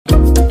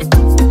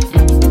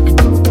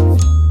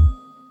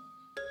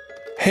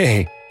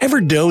Hey,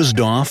 ever dozed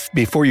off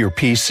before your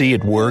PC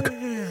at work,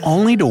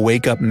 only to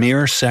wake up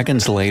mere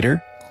seconds later?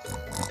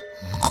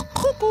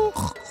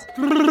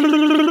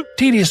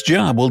 Tedious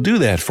job will do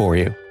that for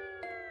you.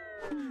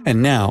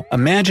 And now,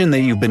 imagine that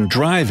you've been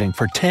driving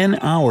for 10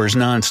 hours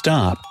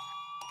non-stop,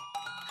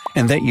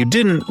 and that you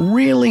didn't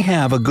really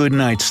have a good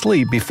night's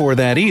sleep before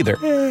that either.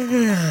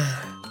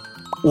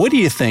 What do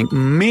you think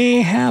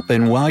may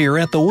happen while you're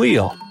at the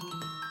wheel?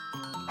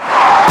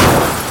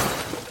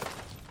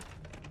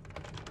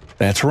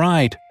 That's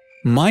right,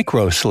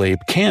 microsleep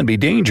can be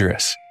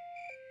dangerous.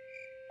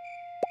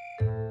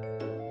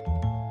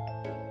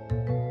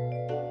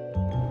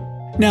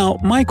 Now,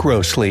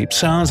 microsleep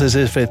sounds as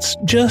if it's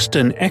just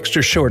an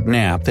extra short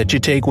nap that you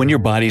take when your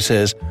body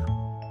says,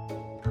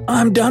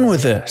 "I'm done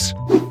with this."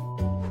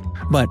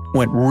 But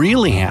what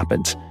really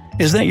happens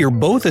is that you're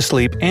both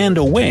asleep and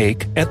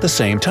awake at the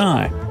same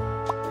time.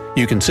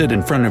 You can sit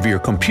in front of your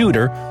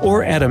computer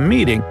or at a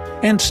meeting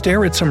and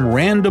stare at some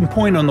random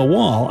point on the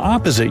wall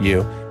opposite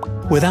you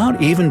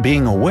without even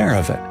being aware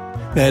of it.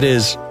 That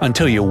is,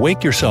 until you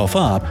wake yourself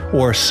up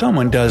or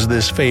someone does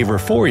this favor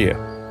for you.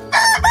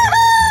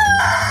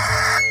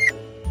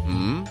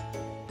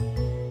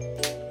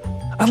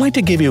 I'd like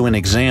to give you an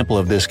example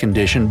of this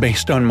condition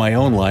based on my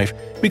own life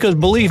because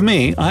believe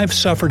me, I've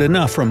suffered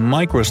enough from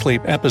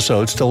microsleep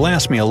episodes to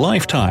last me a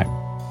lifetime.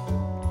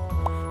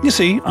 You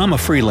see, I'm a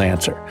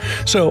freelancer,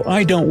 so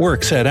I don't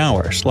work set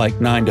hours like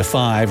 9 to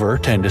 5 or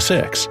 10 to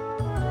 6.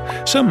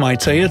 Some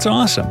might say it's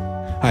awesome.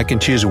 I can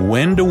choose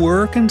when to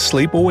work and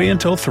sleep away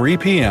until 3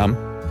 p.m.,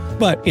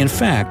 but in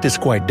fact it's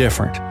quite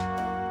different.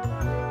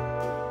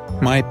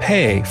 My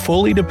pay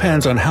fully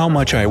depends on how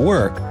much I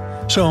work,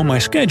 so my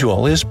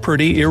schedule is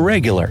pretty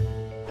irregular,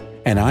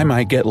 and I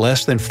might get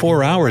less than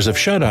 4 hours of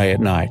shut-eye at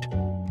night.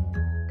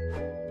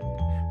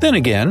 Then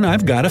again,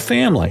 I've got a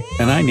family,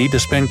 and I need to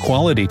spend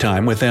quality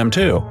time with them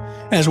too,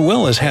 as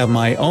well as have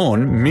my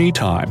own me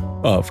time,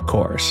 of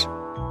course.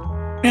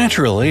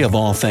 Naturally, of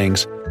all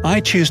things, I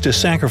choose to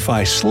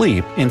sacrifice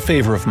sleep in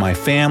favor of my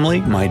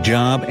family, my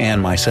job, and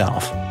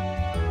myself.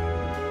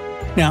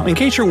 Now, in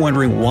case you're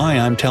wondering why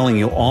I'm telling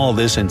you all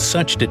this in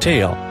such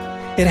detail,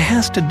 it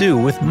has to do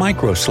with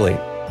microsleep.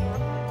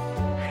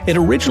 It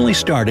originally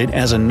started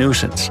as a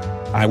nuisance.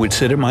 I would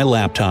sit at my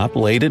laptop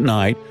late at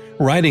night,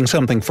 writing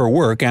something for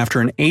work after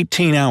an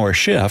 18-hour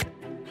shift,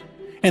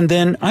 and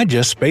then I'd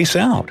just space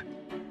out.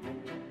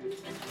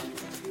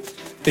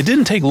 It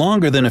didn't take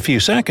longer than a few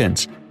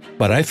seconds,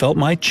 but I felt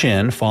my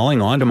chin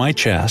falling onto my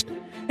chest,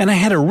 and I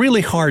had a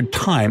really hard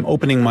time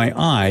opening my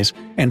eyes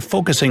and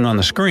focusing on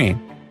the screen.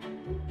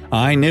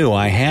 I knew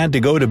I had to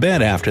go to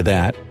bed after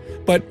that,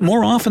 but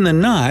more often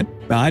than not,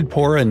 I'd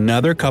pour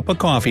another cup of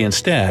coffee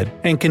instead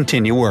and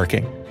continue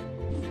working.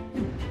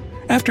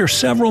 After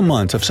several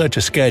months of such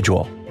a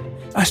schedule,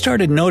 I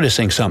started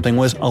noticing something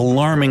was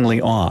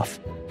alarmingly off.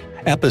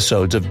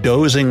 Episodes of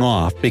dozing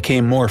off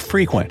became more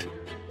frequent.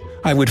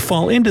 I would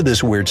fall into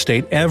this weird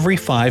state every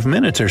 5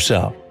 minutes or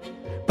so.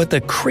 But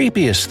the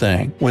creepiest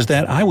thing was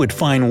that I would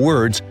find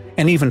words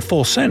and even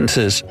full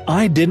sentences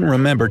I didn't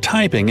remember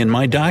typing in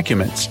my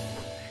documents.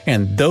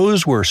 And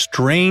those were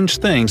strange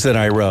things that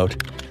I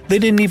wrote. They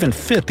didn't even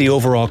fit the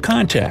overall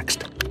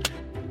context.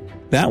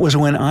 That was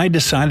when I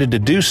decided to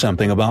do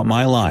something about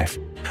my life.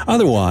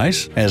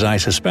 Otherwise, as I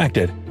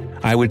suspected,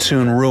 I would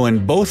soon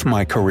ruin both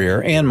my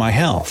career and my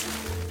health.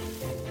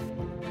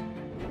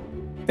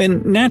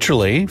 And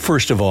naturally,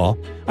 first of all,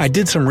 I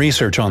did some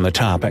research on the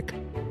topic.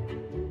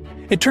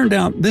 It turned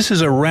out this is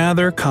a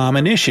rather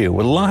common issue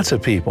with lots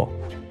of people.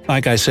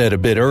 Like I said a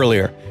bit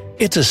earlier,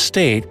 it's a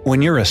state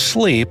when you're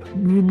asleep,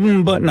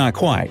 but not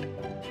quite.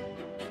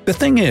 The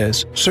thing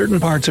is, certain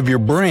parts of your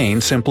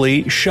brain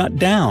simply shut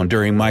down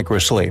during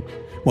microsleep,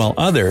 while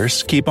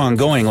others keep on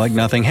going like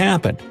nothing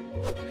happened.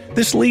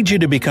 This leads you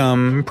to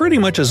become pretty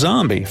much a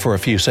zombie for a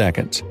few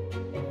seconds.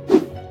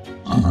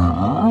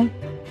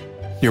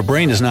 Your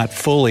brain is not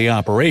fully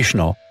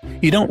operational,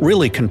 you don't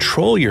really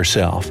control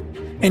yourself,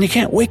 and you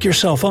can't wake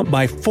yourself up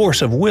by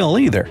force of will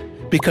either,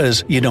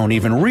 because you don't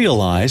even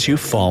realize you've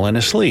fallen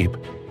asleep.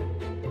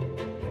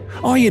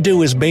 All you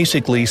do is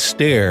basically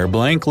stare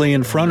blankly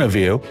in front of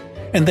you,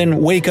 and then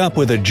wake up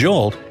with a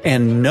jolt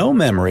and no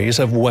memories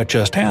of what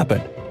just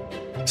happened.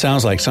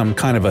 Sounds like some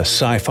kind of a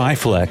sci-fi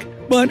flick,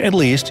 but at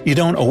least you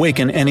don't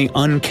awaken any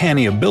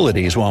uncanny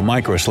abilities while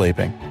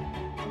microsleeping.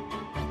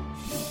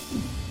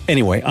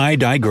 Anyway, I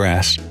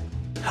digress.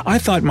 I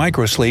thought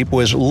microsleep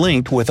was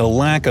linked with a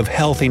lack of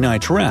healthy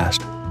night's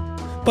rest.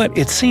 But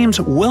it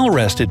seems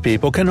well-rested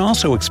people can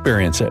also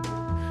experience it.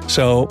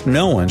 So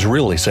no one's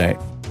really safe.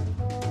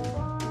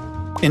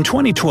 In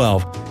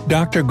 2012,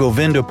 Dr.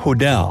 Govinda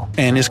Poudel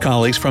and his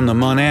colleagues from the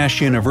Monash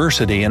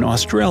University in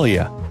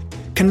Australia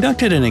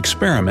conducted an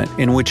experiment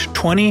in which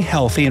 20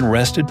 healthy and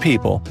rested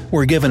people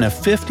were given a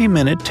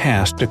 50-minute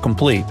task to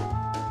complete.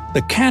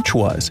 The catch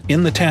was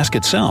in the task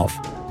itself.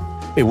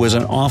 It was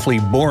an awfully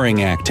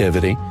boring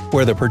activity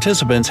where the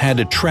participants had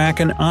to track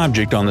an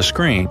object on the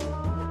screen.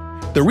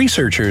 The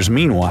researchers,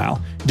 meanwhile,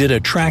 did a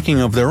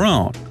tracking of their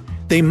own.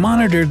 They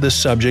monitored the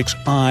subject's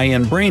eye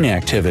and brain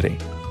activity.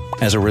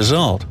 As a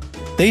result,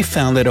 they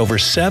found that over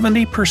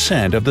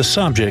 70% of the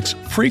subjects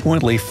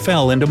frequently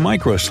fell into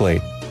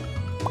microsleep.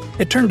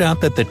 It turned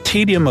out that the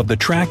tedium of the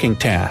tracking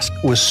task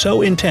was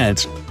so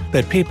intense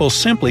that people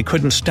simply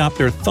couldn't stop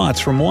their thoughts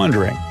from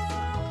wandering.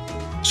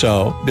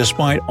 So,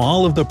 despite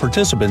all of the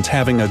participants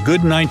having a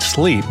good night's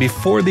sleep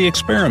before the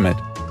experiment,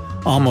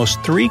 almost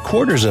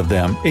 3/4 of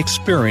them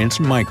experienced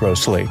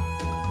microsleep.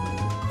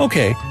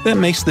 Okay, that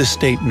makes this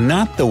state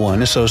not the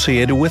one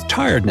associated with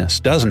tiredness,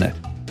 doesn't it?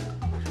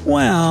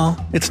 Well,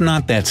 it's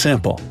not that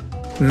simple.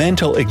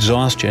 Mental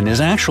exhaustion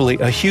is actually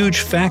a huge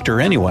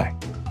factor anyway.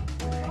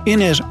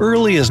 In as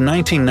early as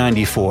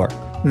 1994,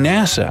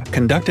 NASA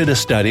conducted a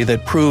study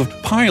that proved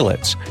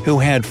pilots who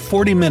had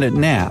 40-minute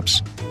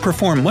naps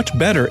performed much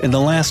better in the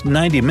last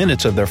 90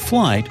 minutes of their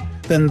flight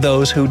than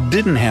those who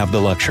didn't have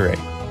the luxury.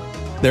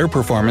 Their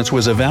performance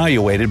was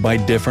evaluated by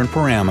different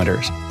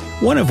parameters,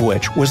 one of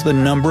which was the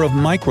number of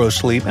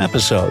microsleep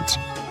episodes.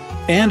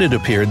 And it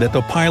appeared that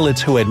the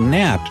pilots who had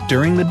napped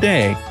during the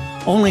day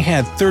only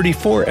had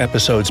 34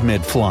 episodes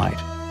mid-flight,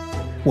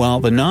 while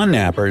the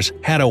non-nappers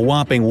had a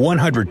whopping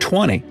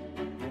 120.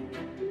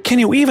 Can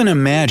you even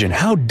imagine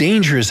how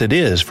dangerous it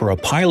is for a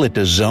pilot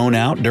to zone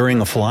out during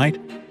a flight?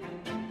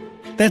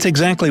 That's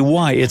exactly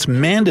why it's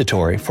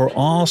mandatory for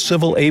all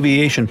civil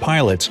aviation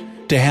pilots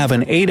to have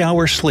an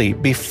 8-hour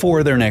sleep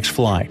before their next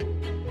flight.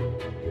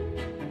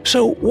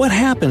 So what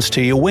happens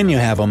to you when you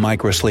have a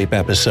microsleep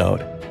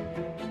episode?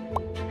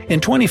 In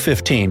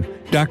 2015,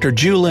 Dr.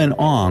 Julin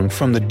Ong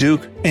from the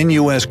Duke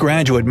NUS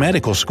Graduate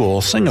Medical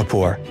School,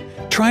 Singapore,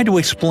 tried to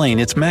explain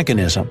its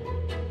mechanism.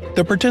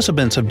 The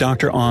participants of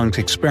Dr. Ong's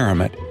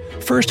experiment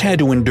first had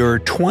to endure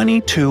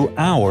 22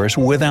 hours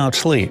without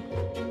sleep.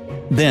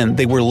 Then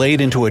they were laid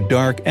into a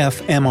dark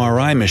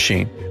fMRI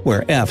machine,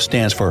 where F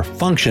stands for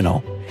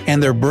functional,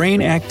 and their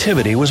brain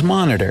activity was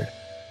monitored.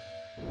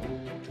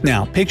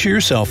 Now picture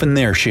yourself in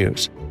their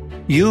shoes.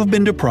 You've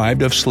been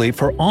deprived of sleep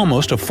for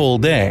almost a full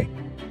day.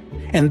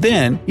 And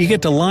then you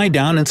get to lie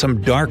down in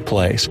some dark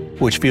place,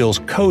 which feels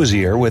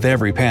cozier with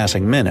every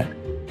passing minute.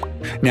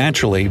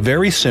 Naturally,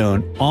 very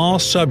soon, all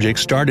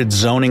subjects started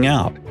zoning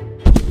out.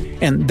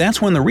 And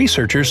that's when the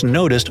researchers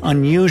noticed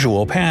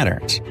unusual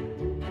patterns.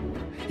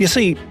 You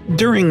see,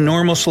 during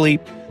normal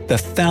sleep, the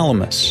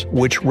thalamus,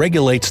 which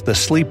regulates the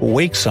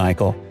sleep-wake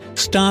cycle,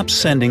 stops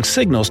sending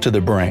signals to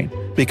the brain,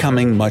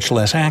 becoming much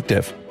less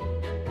active.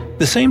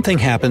 The same thing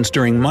happens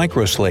during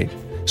microsleep,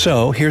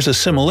 so here's a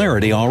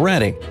similarity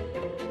already.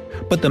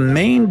 But the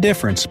main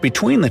difference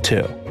between the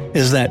two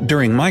is that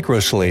during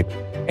microsleep,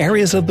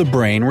 areas of the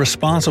brain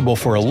responsible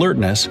for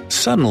alertness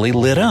suddenly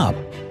lit up.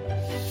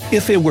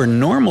 If it were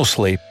normal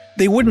sleep,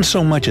 they wouldn't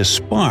so much as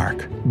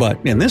spark, but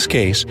in this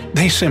case,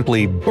 they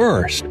simply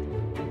burst.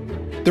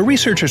 The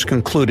researchers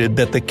concluded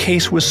that the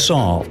case was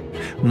solved.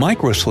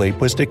 Microsleep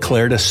was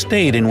declared a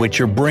state in which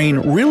your brain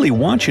really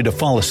wants you to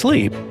fall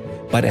asleep,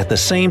 but at the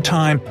same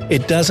time,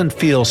 it doesn't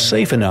feel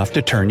safe enough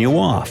to turn you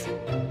off.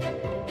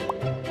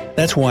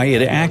 That's why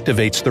it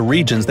activates the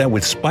regions that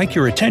would spike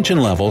your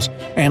attention levels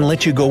and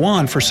let you go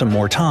on for some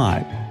more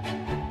time.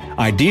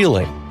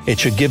 Ideally, it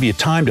should give you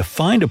time to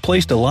find a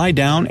place to lie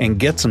down and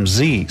get some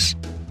Z's.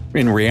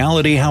 In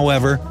reality,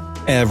 however,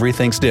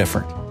 everything's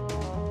different.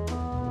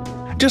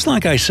 Just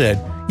like I said,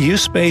 you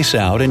space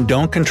out and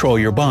don't control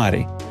your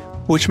body,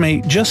 which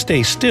may just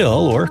stay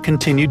still or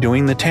continue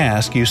doing the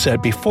task you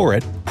set before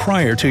it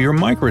prior to your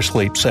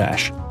microsleep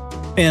sesh.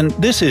 And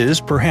this is,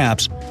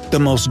 perhaps, the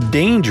most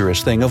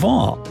dangerous thing of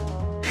all.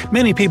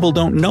 Many people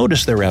don't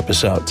notice their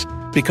episodes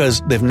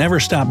because they've never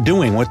stopped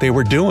doing what they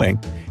were doing,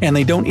 and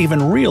they don't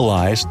even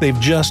realize they've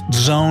just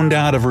zoned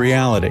out of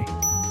reality.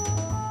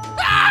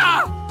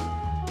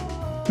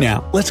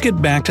 Now, let's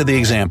get back to the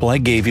example I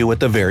gave you at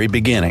the very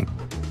beginning.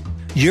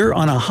 You're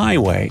on a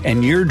highway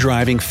and you're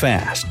driving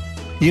fast.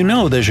 You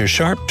know there's a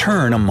sharp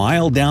turn a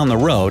mile down the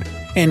road,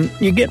 and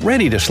you get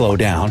ready to slow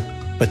down,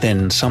 but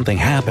then something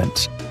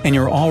happens, and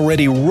you're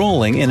already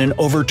rolling in an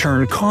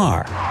overturned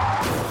car.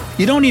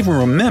 You don't even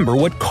remember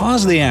what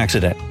caused the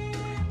accident.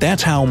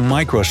 That's how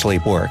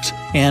microsleep works,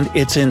 and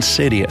it's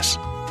insidious.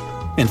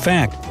 In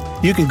fact,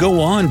 you can go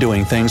on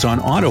doing things on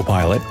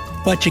autopilot,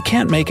 but you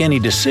can't make any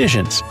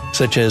decisions,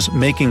 such as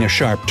making a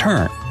sharp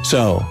turn,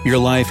 so your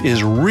life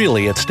is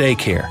really at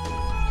stake here.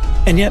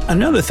 And yet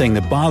another thing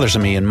that bothers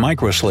me in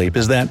microsleep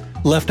is that,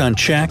 left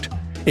unchecked,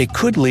 it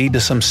could lead to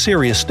some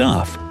serious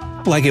stuff,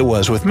 like it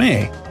was with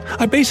me.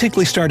 I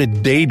basically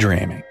started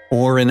daydreaming,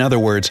 or in other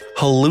words,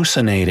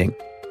 hallucinating.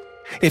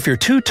 If you're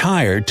too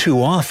tired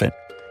too often,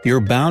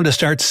 you're bound to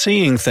start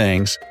seeing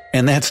things,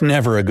 and that's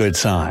never a good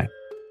sign.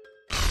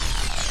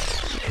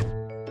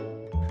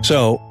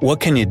 So, what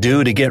can you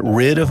do to get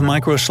rid of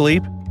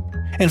microsleep?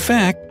 In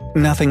fact,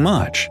 nothing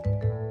much.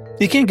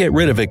 You can't get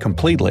rid of it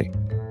completely,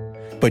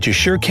 but you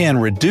sure can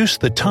reduce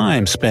the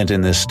time spent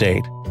in this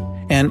state.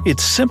 And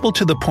it's simple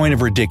to the point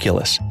of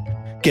ridiculous.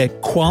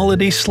 Get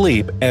quality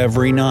sleep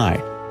every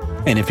night.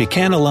 And if you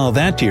can't allow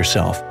that to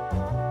yourself,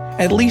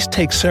 at least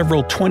take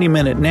several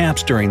 20-minute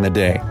naps during the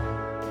day.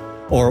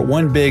 Or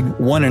one big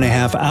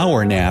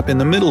 1.5-hour nap in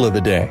the middle of the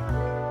day.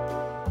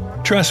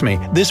 Trust me,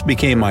 this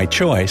became my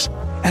choice,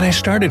 and I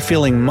started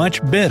feeling much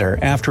better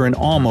after an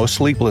almost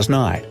sleepless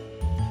night.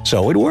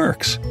 So it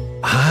works.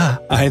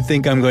 I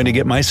think I'm going to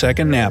get my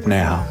second nap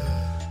now.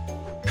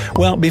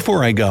 Well,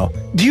 before I go,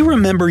 do you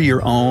remember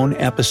your own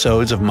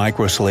episodes of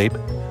microsleep?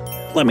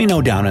 Let me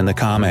know down in the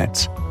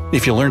comments.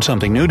 If you learned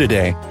something new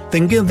today,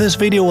 then give this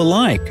video a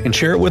like and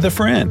share it with a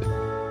friend.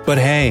 But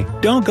hey,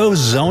 don't go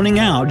zoning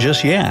out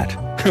just yet.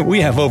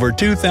 We have over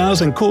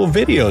 2,000 cool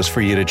videos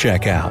for you to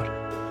check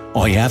out.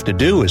 All you have to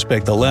do is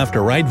pick the left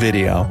or right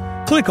video,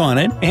 click on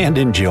it, and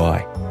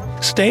enjoy.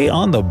 Stay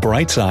on the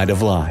bright side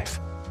of life.